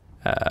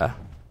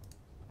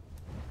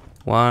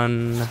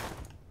 Where's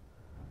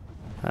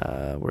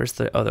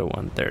the other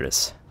one? There it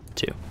is.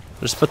 2.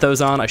 I'll just put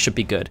those on, I should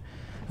be good.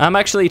 I'm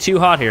actually too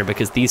hot here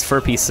because these fur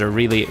pieces are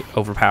really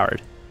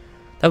overpowered.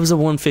 That was a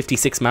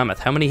 156 mammoth.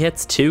 How many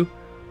hits? 2?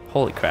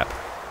 Holy crap.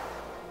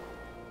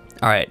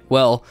 Alright,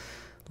 well,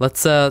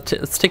 let's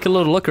take a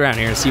little look around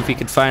here and see if we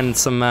could find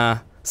some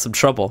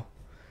trouble.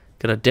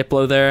 Got a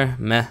Diplo there.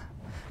 Meh.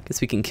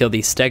 Guess we can kill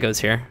these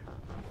Stegos here.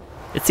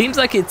 It seems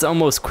like it's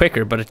almost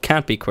quicker, but it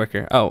can't be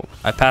quicker. Oh,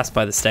 I passed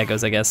by the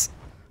Stegos, I guess.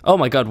 Oh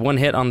my god, 1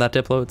 hit on that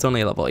Diplo. It's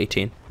only level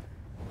 18.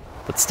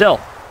 But still,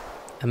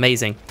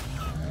 amazing.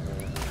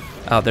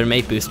 Oh, they're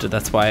mate boosted.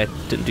 That's why it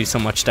didn't do so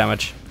much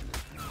damage.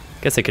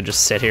 Guess I could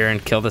just sit here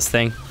and kill this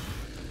thing.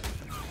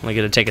 Only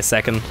gonna take a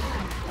second.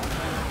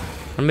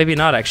 Or maybe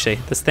not, actually.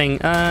 This thing,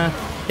 yeah,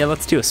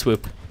 let's do a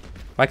swoop.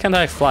 Why can't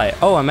I fly?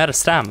 Oh, I'm out of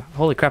stam.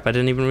 Holy crap, I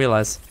didn't even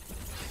realize.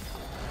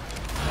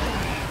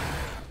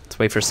 Let's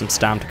wait for some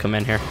stam to come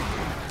in here.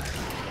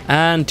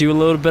 And do a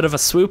little bit of a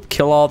swoop,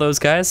 kill all those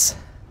guys.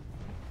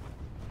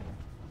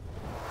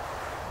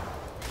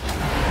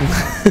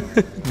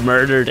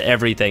 Murdered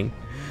everything.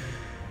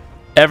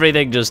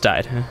 Everything just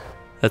died.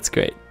 That's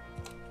great.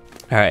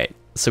 Alright,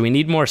 so we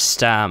need more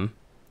stam.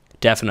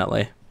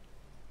 Definitely.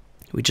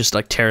 We just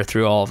like tear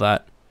through all of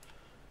that.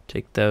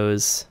 Take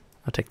those.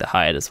 I'll take the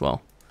hide as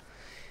well.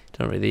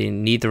 Don't really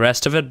need the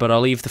rest of it, but I'll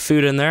leave the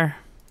food in there.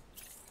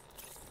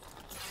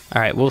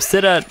 Alright, we'll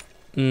sit at...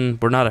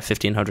 we're not at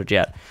 1500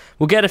 yet.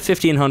 We'll get at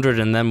 1500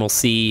 and then we'll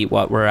see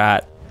what we're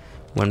at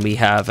when we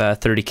have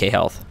 30k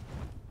health.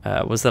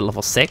 Was that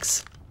level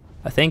 6?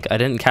 I think. I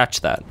didn't catch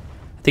that.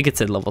 I think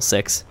it's at level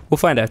 6. We'll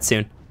find out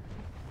soon.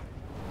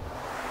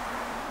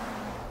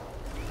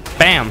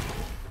 Bam! That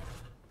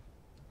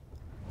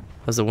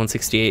was a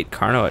 168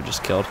 Carno I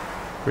just killed.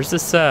 Where's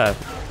this, there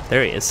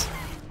he is.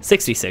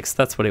 66,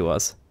 that's what he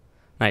was.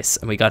 Nice,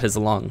 and we got his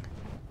lung.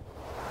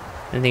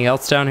 Anything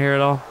else down here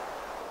at all?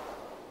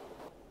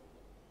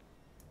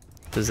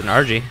 There's an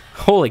RG.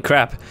 Holy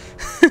crap.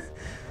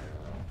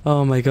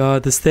 Oh my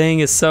god, this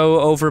thing is so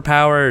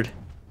overpowered.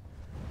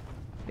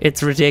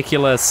 It's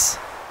ridiculous.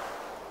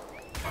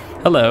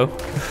 Hello.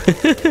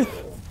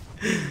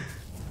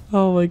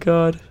 Oh my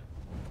god.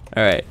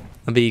 Alright.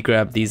 Let me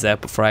grab these out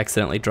before I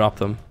accidentally drop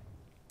them.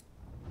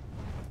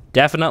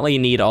 Definitely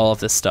need all of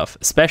this stuff,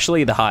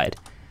 especially the hide.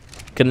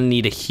 Gonna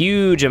need a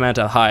huge amount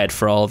of hide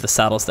for all of the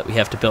saddles that we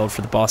have to build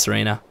for the boss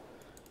arena.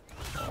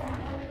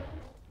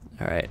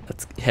 Alright,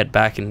 let's head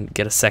back and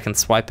get a second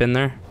swipe in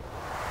there.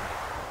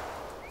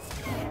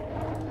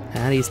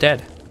 And he's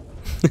dead.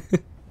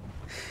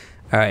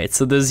 Alright,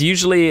 so there's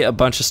usually a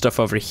bunch of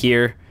stuff over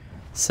here,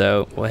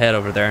 so we'll head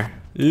over there.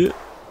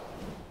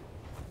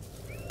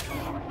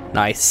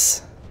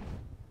 Nice.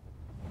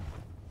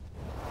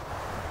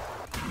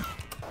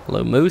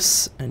 Hello,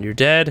 moose, and you're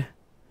dead.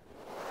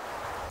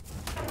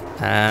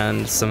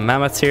 And some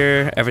mammoths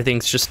here.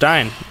 Everything's just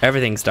dying.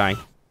 Everything's dying.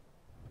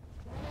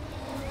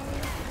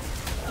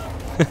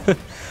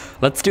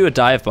 Let's do a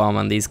dive bomb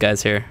on these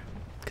guys here,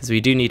 because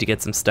we do need to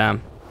get some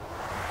stam.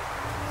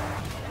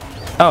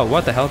 Oh,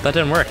 what the hell? That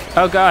didn't work.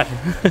 Oh god.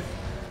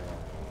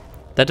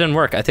 That didn't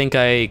work. I think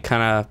I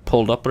kind of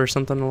pulled up or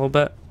something a little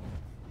bit.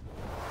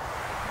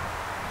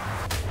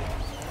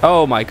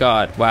 Oh my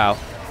god. Wow.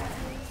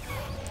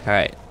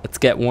 Alright, let's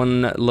get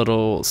one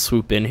little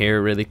swoop in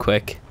here really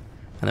quick.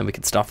 And then we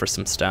can stop for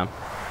some stam.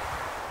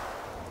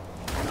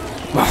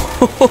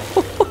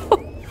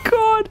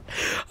 God,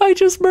 I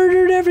just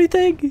murdered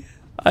everything.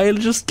 I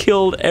just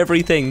killed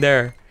everything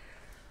there.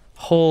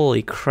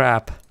 Holy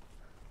crap.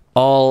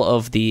 All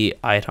of the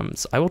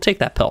items. I will take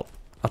that pelt.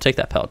 I'll take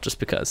that pelt just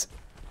because.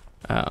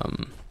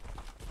 You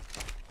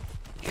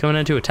coming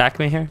in to attack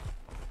me here?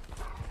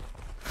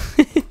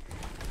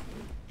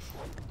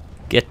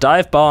 Get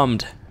dive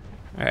bombed.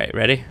 Alright,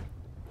 ready?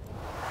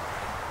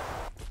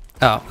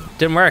 Oh,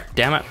 didn't work,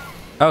 damn it.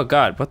 Oh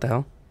god, what the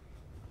hell?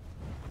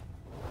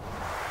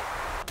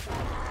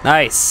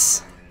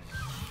 Nice.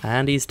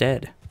 And he's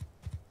dead.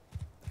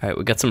 Alright,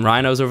 we got some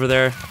rhinos over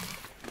there.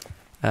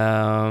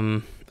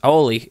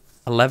 Holy,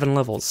 11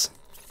 levels.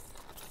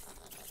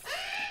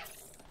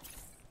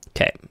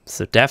 Okay,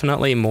 so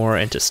definitely more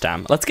into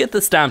stam. Let's get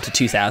the stam to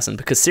 2,000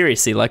 because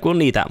seriously, like, we'll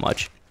need that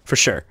much for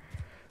sure.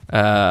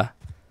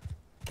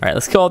 Alright,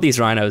 let's kill all these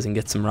rhinos and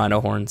get some rhino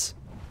horns.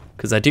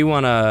 Because I do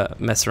want to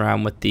mess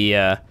around with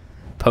the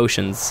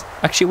potions.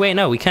 Actually, wait,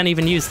 no, we can't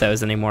even use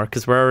those anymore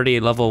because we're already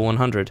level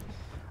 100.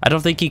 I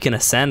don't think you can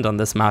ascend on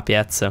this map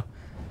yet, so...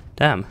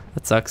 Damn,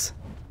 that sucks.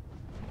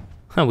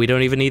 Huh, we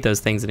don't even need those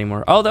things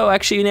anymore. Although,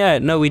 actually, yeah,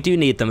 no, we do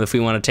need them if we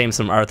want to tame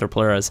some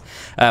Arthropluras.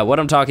 What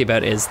I'm talking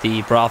about is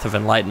the Broth of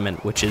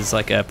Enlightenment, which is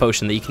like a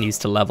potion that you can use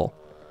to level.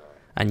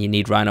 And you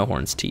need rhino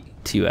horns to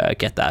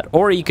get that.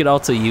 Or you could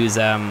also use,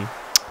 what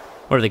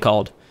are they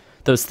called?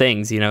 Those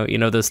things, you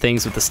know those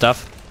things with the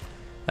stuff?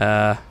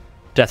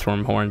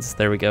 Deathworm horns,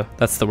 there we go.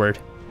 That's the word.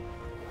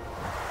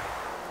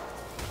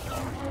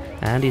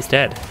 And he's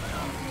dead.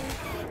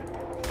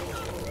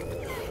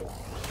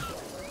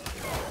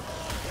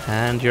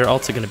 And you're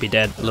also going to be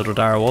dead, little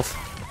direwolf.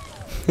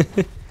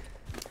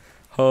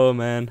 Oh,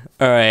 man.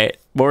 Alright,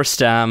 more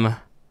stam.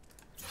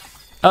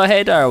 Oh,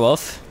 hey,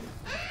 direwolf.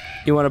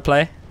 You want to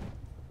play?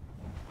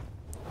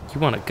 You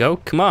want to go?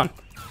 Come on.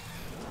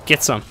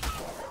 Get some.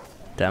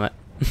 Damn it.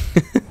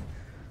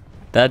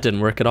 That didn't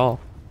work at all.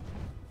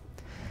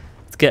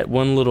 Let's get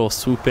one little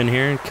swoop in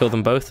here and kill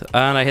them both.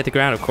 And I hit the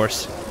ground, of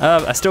course.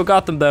 I still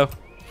got them, though.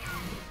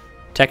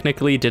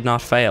 Technically did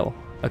not fail.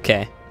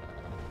 Okay.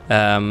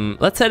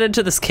 Let's head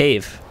into this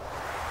cave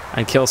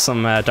and kill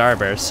some dire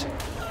bears.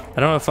 I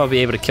don't know if I'll be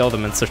able to kill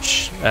them in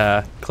such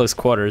close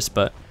quarters,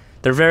 but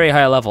they're very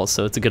high level,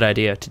 so it's a good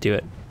idea to do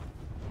it.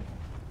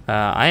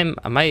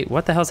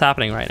 What the hell's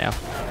happening right now?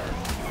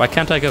 Why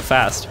can't I go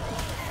fast?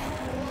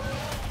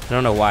 I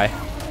don't know why.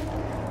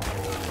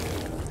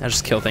 I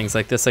just kill things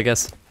like this, I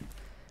guess.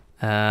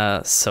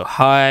 So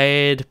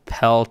hide,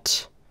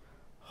 pelt.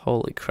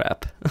 Holy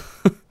crap.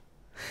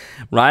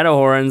 Rhino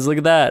horns, look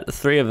at that.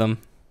 3 of them.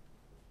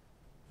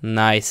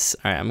 Nice.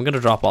 Alright, I'm gonna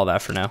drop all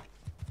that for now.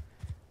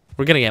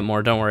 We're gonna get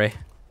more, don't worry.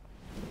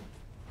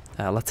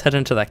 Let's head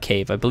into that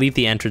cave. I believe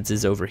the entrance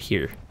is over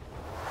here.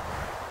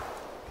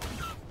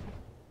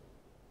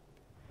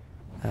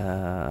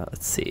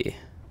 Let's see.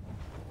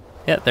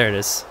 Yeah, there it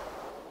is.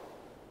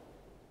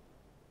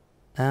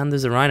 And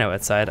there's a rhino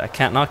outside. I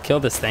can't not kill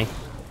this thing.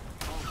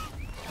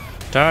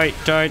 Die,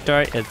 die,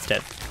 die. It's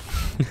dead.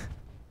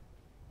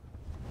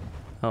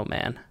 Oh,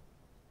 man.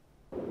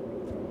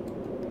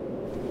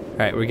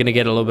 Alright, we're gonna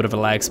get a little bit of a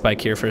lag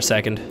spike here for a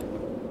second.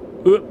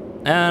 Oop,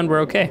 and we're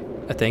okay,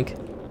 I think.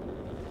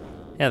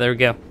 Yeah, there we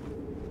go.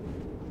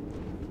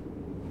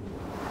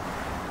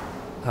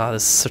 Oh,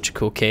 this is such a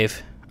cool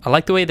cave. I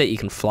like the way that you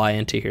can fly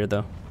into here,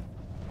 though.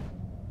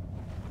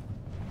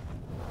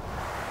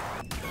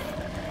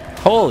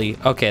 Holy,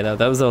 okay, though,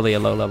 that was only a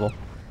low level.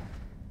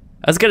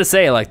 I was gonna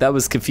say, like, that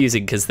was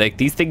confusing, because like,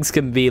 these things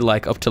can be,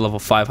 like, up to level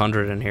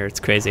 500 in here.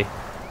 It's crazy.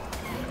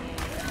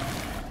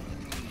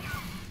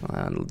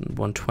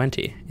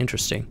 120,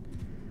 interesting.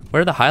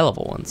 Where are the high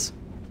level ones?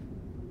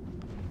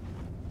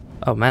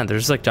 Oh man,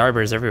 there's like dire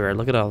bears everywhere.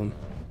 Look at all of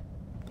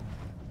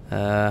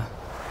them.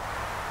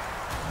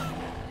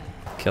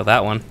 Kill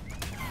that one.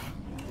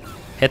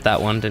 Hit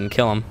that one, didn't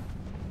kill him.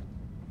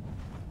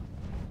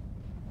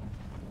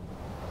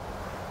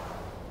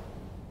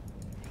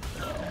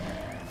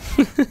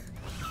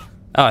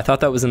 Oh, I thought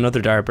that was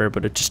another dire bear,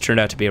 but it just turned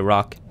out to be a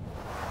rock.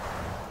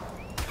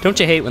 Don't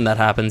you hate when that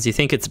happens? You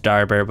think it's a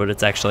dire bear, but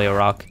it's actually a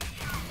rock.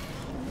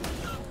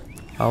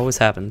 Always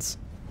happens.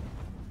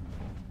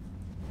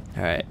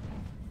 Alright.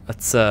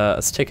 Let's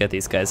check out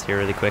these guys here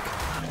really quick.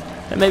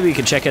 And maybe we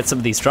can check out some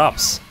of these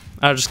drops.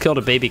 I just killed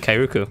a baby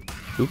Kairuku.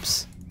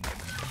 Oops.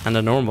 And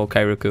a normal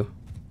Kairuku.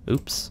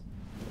 Oops.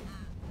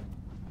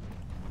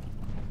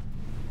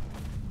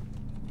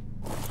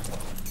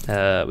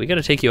 We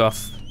gotta take you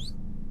off.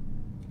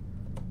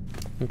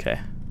 Okay.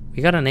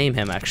 We gotta name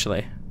him,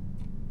 actually.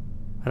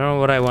 I don't know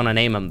what I want to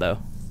name him, though.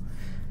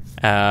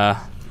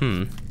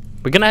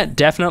 We're gonna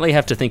definitely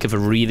have to think of a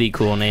really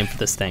cool name for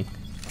this thing.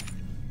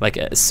 Like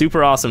a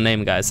super awesome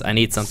name, guys. I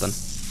need something.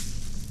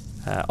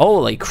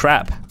 Holy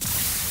crap.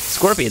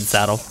 Scorpion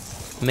saddle.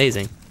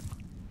 Amazing.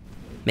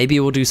 Maybe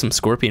we'll do some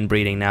scorpion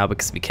breeding now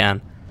because we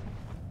can.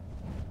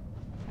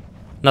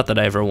 Not that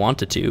I ever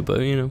wanted to,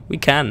 but you know, we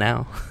can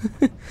now.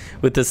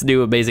 With this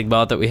new amazing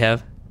mod that we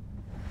have.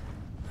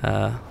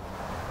 Oh,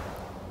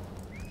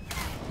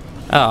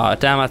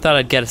 damn, I thought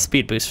I'd get a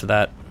speed boost for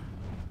that.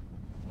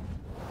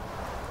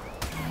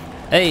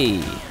 Hey,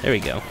 there we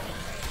go.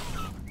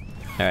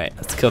 Alright,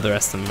 let's kill the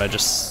rest of them by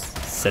just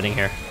sitting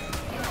here.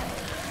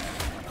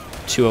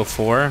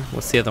 204,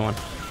 what's the other one?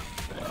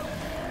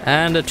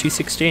 And a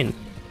 216.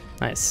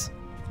 Nice.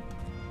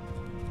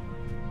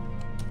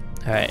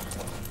 Alright,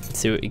 let's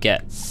see what we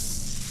get.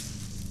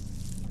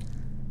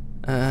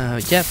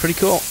 Yeah, pretty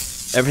cool.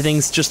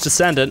 Everything's just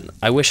ascendant.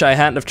 I wish I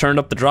hadn't have turned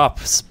up the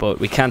drops, but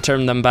we can't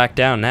turn them back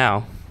down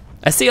now.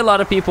 I see a lot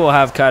of people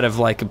have kind of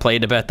like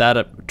complained about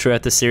that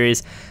throughout the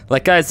series.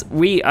 Like, guys,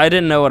 I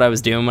didn't know what I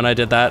was doing when I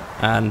did that,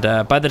 and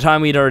by the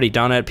time we'd already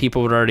done it,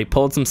 people had already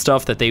pulled some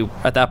stuff that they,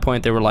 at that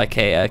point, they were like,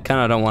 hey, I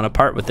kind of don't want to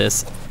part with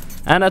this.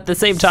 And at the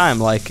same time,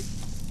 like,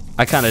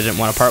 I kind of didn't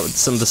want to part with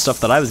some of the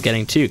stuff that I was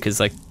getting too, because,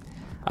 like,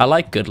 I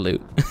like good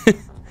loot.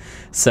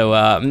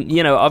 So,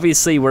 you know,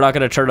 obviously we're not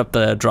going to turn up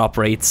the drop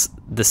rates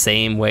the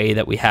same way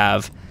that we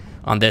have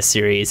on this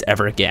series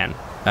ever again.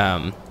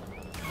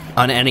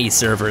 On any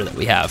server that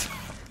we have.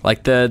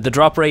 Like the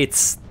drop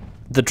rates,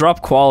 the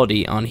drop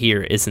quality on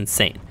here is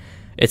insane.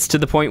 It's to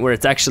the point where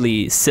it's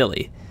actually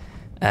silly.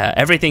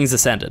 Everything's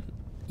ascendant.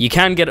 You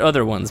can get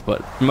other ones,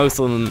 but most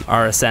of them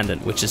are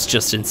ascendant, which is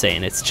just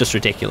insane. It's just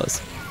ridiculous.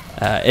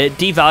 It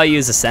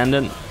devalues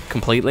ascendant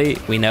completely,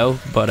 we know,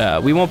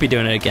 but we won't be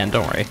doing it again,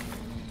 don't worry.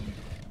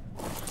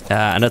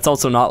 And it's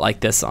also not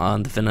like this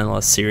on the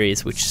vanilla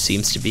series, which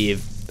seems to be a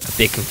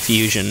big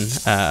confusion.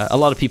 A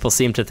lot of people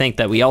seem to think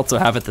that we also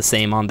have it the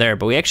same on there,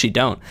 but we actually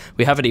don't.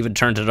 We haven't even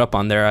turned it up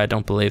on there, I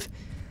don't believe.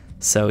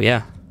 So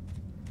yeah.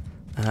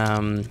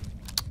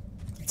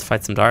 Let's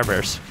fight some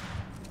Darbears.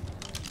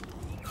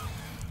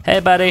 Hey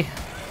buddy.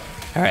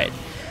 Alright.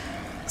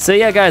 So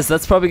yeah guys,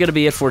 that's probably going to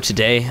be it for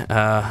today.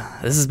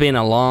 This has been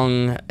a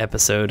long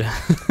episode.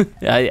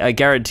 I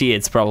guarantee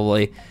it's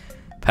probably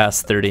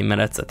past 30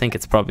 minutes. I think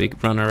it's probably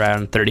run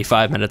around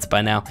 35 minutes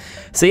by now.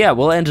 So yeah,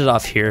 we'll end it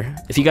off here.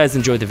 If you guys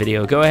enjoyed the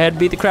video, go ahead and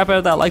beat the crap out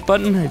of that like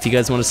button. If you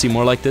guys want to see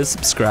more like this,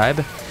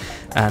 subscribe.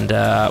 And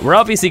we're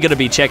obviously going to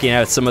be checking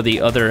out some of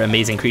the other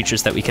amazing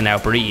creatures that we can now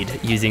breed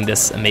using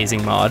this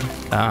amazing mod.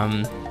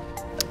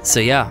 So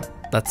yeah,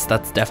 that's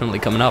definitely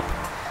coming up.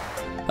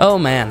 Oh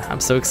man, I'm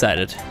so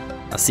excited.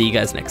 I'll see you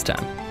guys next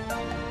time.